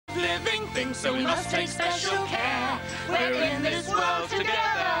living thing, so we must take special care. We're in this world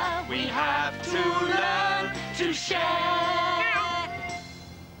together. We have to learn to share.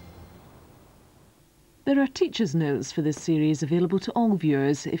 There are teacher's notes for this series available to all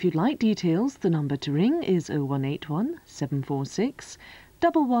viewers. If you'd like details, the number to ring is 0181 746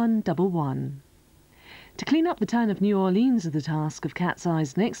 1111. To clean up the town of New Orleans is the task of Cat's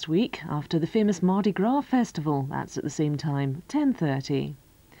Eyes next week after the famous Mardi Gras festival. That's at the same time, 10:30.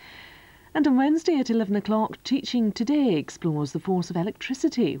 And on Wednesday at 11 o'clock, Teaching Today explores the force of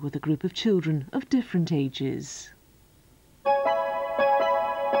electricity with a group of children of different ages.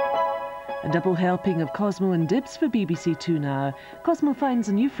 A double helping of Cosmo and Dibs for BBC Two now. Cosmo finds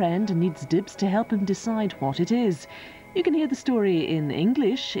a new friend and needs Dibs to help him decide what it is. You can hear the story in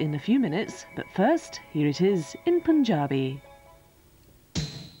English in a few minutes, but first, here it is in Punjabi.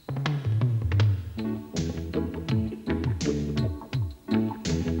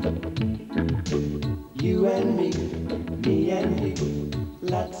 You and me and you,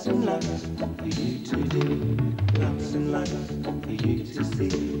 lots and lots for you to do, lots and lots for you to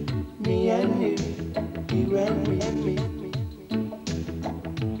see. Me and you and me and me.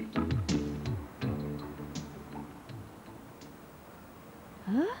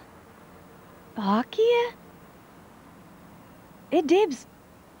 Huh? आ की है? ए डिब्स,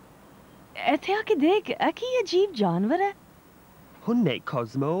 ਇੱਥੇ ਆ ਕੇ ਦੇਖ, ਇਹ ਕੀ ਅਜੀਬ ਜਾਨਵਰ ਹੈ? ਹੁਣ ਨਹੀਂ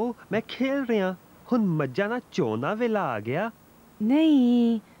ਕੋਸਮੋ, ਮੈਂ ਖੇਲ ਰਿਹਾ। ਹੁਣ ਮੱਝਾਂ ਦਾ ਚੋਣਾ ਵੇਲਾ ਆ ਗਿਆ।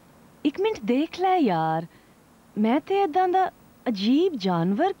 ਨਹੀਂ, ਇੱਕ ਮਿੰਟ ਦੇਖ ਲੈ ਯਾਰ, ਮੈਂ ਤੇ ਏਦਾਂ ਦਾ ਅਜੀਬ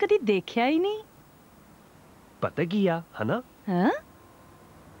ਜਾਨਵਰ ਕਦੀ ਦੇਖਿਆ ਹੀ ਨਹੀਂ। ਪਤਾ ਕੀ ਆ, ਹਨਾ? ਹਾਂ?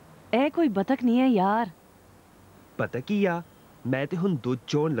 ਇਹ ਕੋਈ ਬਤਖ ਨਹੀਂ ਹੈ ਯਾਰ। ਪਤਾ ਕੀ ਆ, ਮੈਂ ਤੇ ਹੁਣ ਦੁੱਧ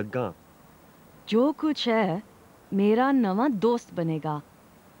ਚੋਣ ਲੱਗਾ। ਜੋ ਕੁਛ ਹੈ, ਮੇਰਾ ਨਵਾਂ ਦੋਸਤ ਬਣੇਗਾ।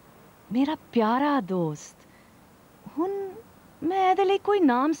 ਮੇਰਾ ਪਿਆਰਾ ਦੋਸਤ। ਹੁਣ ਮੈਂ ਇਹਦੇ ਲਈ ਕੋਈ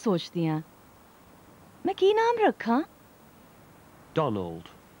ਨਾਮ ਸੋਚਦੀ ਹਾਂ। ਮੈਂ ਕੀ ਨਾਮ ਰੱਖਾਂ? ਡੋਨਲਡ।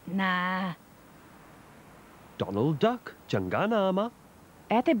 ਨਾ। ਡੋਨਲਡ ਡਕ, ਚੰਗਾ ਨਾਮ ਆ।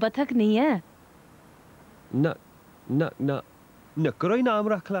 ਇਹ ਤੇ ਬਤਖ ਨਹੀਂ ਹੈ। ਨਕਰੋ ਹੀ ਨਾਮ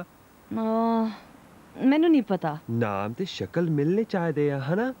ਰੱਖ ਲਾ। ਮੈਨੂੰ ਨਹੀਂ ਪਤਾ। ਨਾਮ ਤੇ ਸ਼ਕਲ ਮਿਲਨੇ ਚਾਹੀਦੇ ਆ,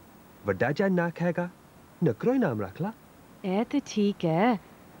 ਹਨਾ? ਵੱਡਾ ਜਿਹਾ ਨੱਕ ਹੈਗਾ, ਨਕਰੋ ਹੀ ਨਾਮ ਰੱਖ ਲਾ। ਇਹ ਤੇ ਠੀਕ ਹੈ,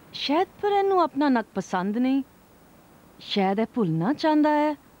 ਸ਼ਾਇਦ ਪਰ ਇਹਨੂੰ ਆਪਣਾ ਨੱਕ ਪਸੰਦ ਨਹੀਂ। ਸ਼ਾਇਦ ਇਹ ਭੁੱਲਣਾ ਚਾਹੁੰਦਾ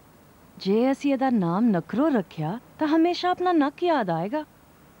ਹੈ। ਜੇ ਅਸੀਂ ਇਹਦਾ ਨਾਮ ਨਕਰੋ ਰੱਖਿਆ ਤਾਂ ਹਮੇਸ਼ਾ ਆਪਣਾ ਨੱਕ ਯਾਦ ਆਏਗਾ।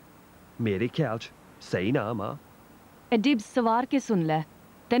 ਮੇਰੇ ਖਿਆਲ 'ਚ ਸਹੀ ਨਾਮ ਆ। ਇਹ ਡਿਬਸ ਸਵਾਰ ਕੇ ਸੁਣ ਲੈ,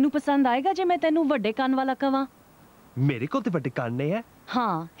 ਤੈਨੂੰ ਪਸੰਦ ਆਏਗਾ ਜੇ ਮੈਂ ਤੈਨੂੰ ਵੱਡੇ ਕੰਨ ਵਾਲਾ ਕਵਾਂ? ਮੇਰੇ ਕੋਲ ਤੇ ਵੱਡੇ ਕੰਨ ਨਹੀਂ ਹੈ।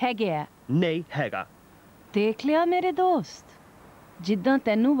 ਹਾਂ ਹੈਗੇ ਆ। ਨਹੀਂ ਹੈਗਾ। ਦੇਖ ਲਿਆ ਮੇਰੇ ਦੋਸਤ, ਜਿੱਦਾਂ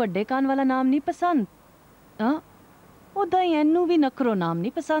ਤੈਨੂੰ ਵੱਡੇ ਕੰਨ ਵਾਲਾ ਨਾਮ ਨਹੀਂ ਪਸੰਦ, ਉਦਾਂ ਹੀ ਇਹਨੂੰ ਵੀ ਨਕਰੋ ਨਾਮ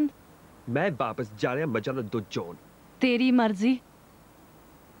ਨਹੀਂ ਪਸੰਦ। ਮੈਂ ਵਾਪਸ ਜਾ ਰਿਹਾ ਮੱਝਾਂ ਦਾ ਦੁੱਧ ਚੋਣ। तेरी मर्जी।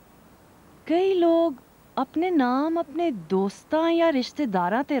 कई लोग अपने नाम अपने दोस्तां या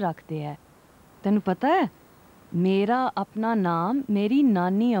रिश्तेदारां ते रखते हैं। तैनू पता है, मेरा अपना नाम मेरी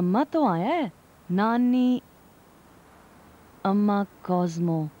नानी अम्मा तो आया है। नानी अम्मा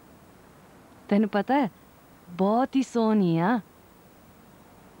कॉस्मो। तैनू पता है, बहुत ही सोहनी आ।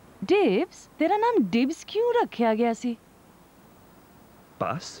 डिब्स, तेरा नाम डिब्स क्यों रखा गया सी?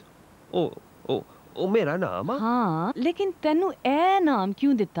 बस ਉਹ ਮੇਰਾ ਨਾਮ ਆ। ਹਾਂ, ਲੇਕਿਨ ਤੈਨੂੰ ਇਹ ਨਾਮ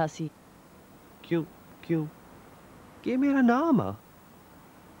ਕਿਉਂ ਦਿੱਤਾ ਸੀ? ਕਿਉਂ ਕਿ ਮੇਰਾ ਨਾਮ ਆ।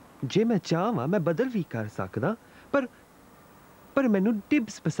 ਜੇ ਮੈਂ ਚਾਹਾਂ ਮੈਂ ਬਦਲ ਵੀ ਕਰ ਸਕਦਾ, ਪਰ ਮੈਨੂੰ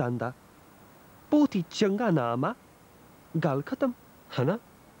ਡਿਬਸ ਪਸੰਦ ਆ। ਬਹੁਤ ਹੀ ਚੰਗਾ ਨਾਮ ਆ। ਗੱਲ ਖਤਮ, ਹਨਾ?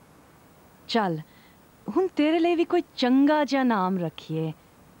 ਚੱਲ ਹੁਣ ਤੇਰੇ ਲਈ ਵੀ ਕੋਈ ਚੰਗਾ ਜਿਹਾ ਨਾਮ ਰੱਖੀਏ।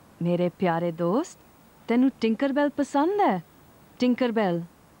 ਮੇਰੇ ਪਿਆਰੇ ਦੋਸਤ, ਤੈਨੂੰ ਟਿੰਕਰਬੈਲ ਪਸੰਦ ਹੈ?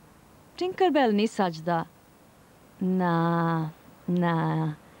 ਟਿੰਕਰਬੈਲ ਨਹੀਂ ਸੱਜਦਾ। ਨਾ,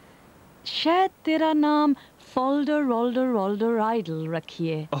 ਸ਼ਾਇਦ ਤੇਰਾ ਨਾਮ ਫੋਲਡਰ ਰੋਲਡਰ ਆਈਡਲ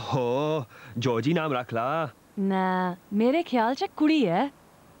ਰੱਖੀਏ। ਓਹੋ, ਜੋਜੀ ਨਾਮ ਰੱਖ ਲਾ। ਨਾ, ਮੇਰੇ ਖਿਆਲ 'ਚ ਕੁੜੀ ਹੈ।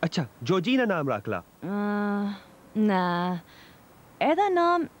 ਅੱਛਾ, ਜੋਜੀ ਦਾ ਨਾਮ ਰੱਖ ਲਾ। ਨਾ, ਇਹਦਾ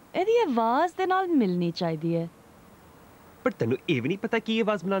ਨਾਮ ਇਹਦੀ ਆਵਾਜ਼ ਦੇ ਨਾਲ ਮਿਲਣੀ ਚਾਹੀਦੀ ਹੈ। ਪਰ ਤੈਨੂੰ ਇਹ ਵੀ ਨਹੀਂ ਪਤਾ ਕੀ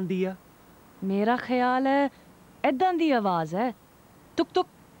ਆਵਾਜ਼ ਬਣਾਉਂਦੀ ਆ? ਮੇਰਾ ਖਿਆਲ ਹੈ ਏਦਾਂ ਦੀ ਆਵਾਜ਼ ਹੈ, ਟੁਕ ਟੁਕ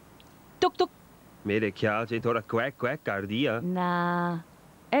ਟੁਕ ਟੁਕ। ਮੇਰੇ ਖਿਆਲ 'ਚ ਥੋੜਾ ਕੁਐਕ ਕਰਦੀ ਆ। ਨਾ,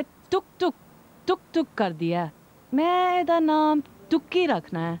 ਇਹ ਟੁਕ ਟੁਕ ਕਰਦੀ ਹੈ। ਮੈਂ ਇਹਦਾ ਨਾਮ ਟੁੱਕੀ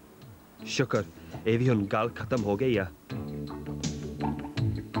ਰੱਖਣਾ ਹੈ। ਸ਼ੁਕਰ, ਇਹ ਵੀ ਹੁਣ ਗੱਲ ਖਤਮ ਹੋ ਗਈ ਆ।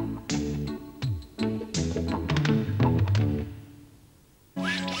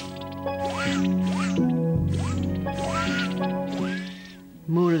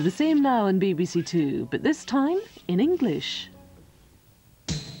 More of the same now on BBC Two, but this time in English.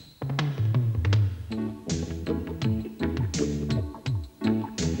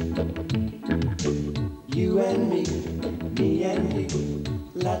 you and me and you.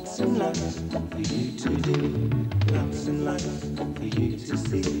 Lots and lots for you to do. Lots and lots for you to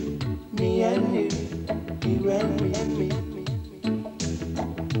see. Me and you and me and me.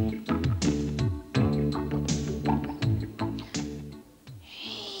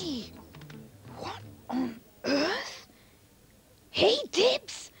 Hey, what on earth? Hey,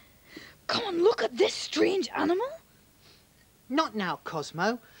 Dibs! Come and look at this strange animal. Not now,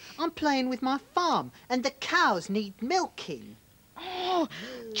 Cosmo. I'm playing with my farm and the cows need milking. Oh,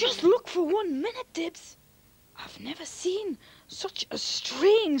 just look for 1 minute, Dibs. I've never seen such a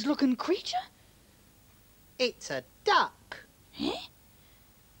strange-looking creature. It's a duck. Eh?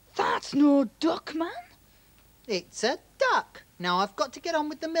 That's no duck, man. It's a duck. Now I've got to get on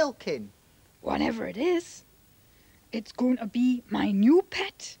with the milking. Whatever it is, it's going to be my new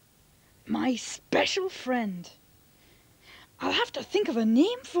pet, my special friend. I'll have to think of a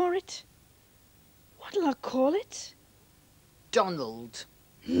name for it. What'll I call it? Donald.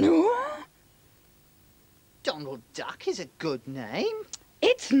 No, Donald Duck is a good name.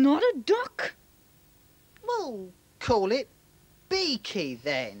 it's not a duck. Well, call it Beaky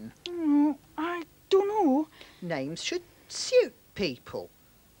then. Oh, I don't know. Names should suit people.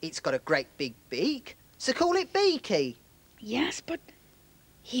 It's got a great big beak, so call it Beaky. Yes, but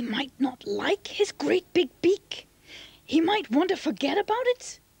he might not like his great big beak. He might want to forget about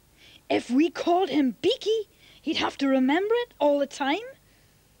it. If we called him Beaky, he'd have to remember it all the time.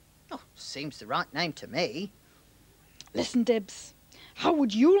 Oh, seems the right name to me. Listen, Dibs, how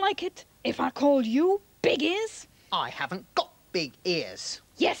would you like it if I called you Big Ears? I haven't got big ears.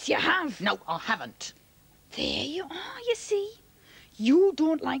 Yes, you have. No, I haven't. There you are, you see. You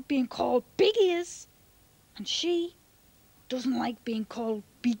don't like being called Big Ears, and she doesn't like being called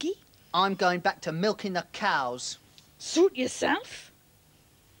Beaky. I'm going back to milking the cows. Suit yourself.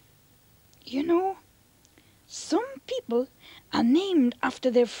 You know, some people are named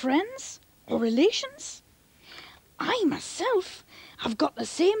after their friends or relations. I myself have got the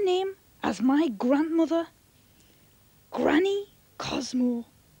same name as my grandmother, Granny Cosmo.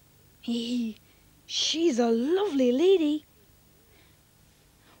 She's a lovely lady.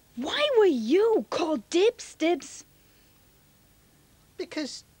 Why were you called Dibs, Dibs?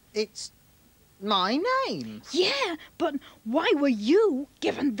 Because it's my name. Yeah, but why were you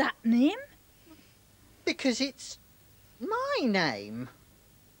given that name? Because it's my name.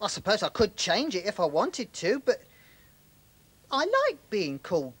 I suppose I could change it if I wanted to, but I like being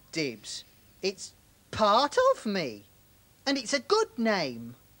called Dibs. It's part of me. And it's a good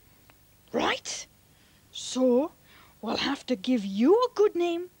name. Right. So, we'll have to give you a good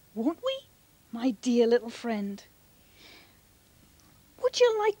name, won't we, my dear little friend? Would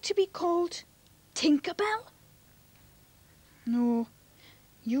you like to be called Tinkerbell? No,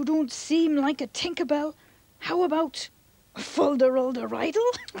 you don't seem like a Tinkerbell. How about Fulderulderidle?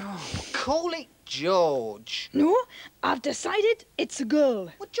 Oh, call it George. No, I've decided it's a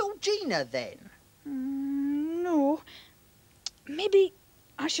girl. Well, Georgina then. No, maybe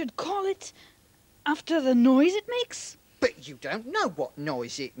I should call it after the noise it makes. But you don't know what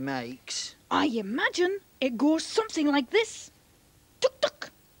noise it makes. I imagine it goes something like this.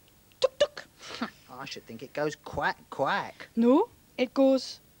 Tuk-tuk, tuk-tuk. I should think it goes quack, quack. No, it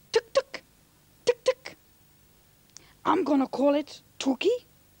goes tuk-tuk, tuk-tuk. I'm gonna call it Toucan.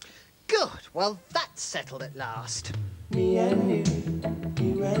 Good. Well, that's settled at last. Me and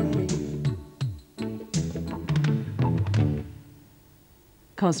you and me.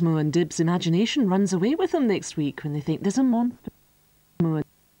 Cosmo and Dibs' imagination runs away with them next week when they think there's a month. You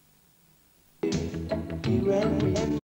and me.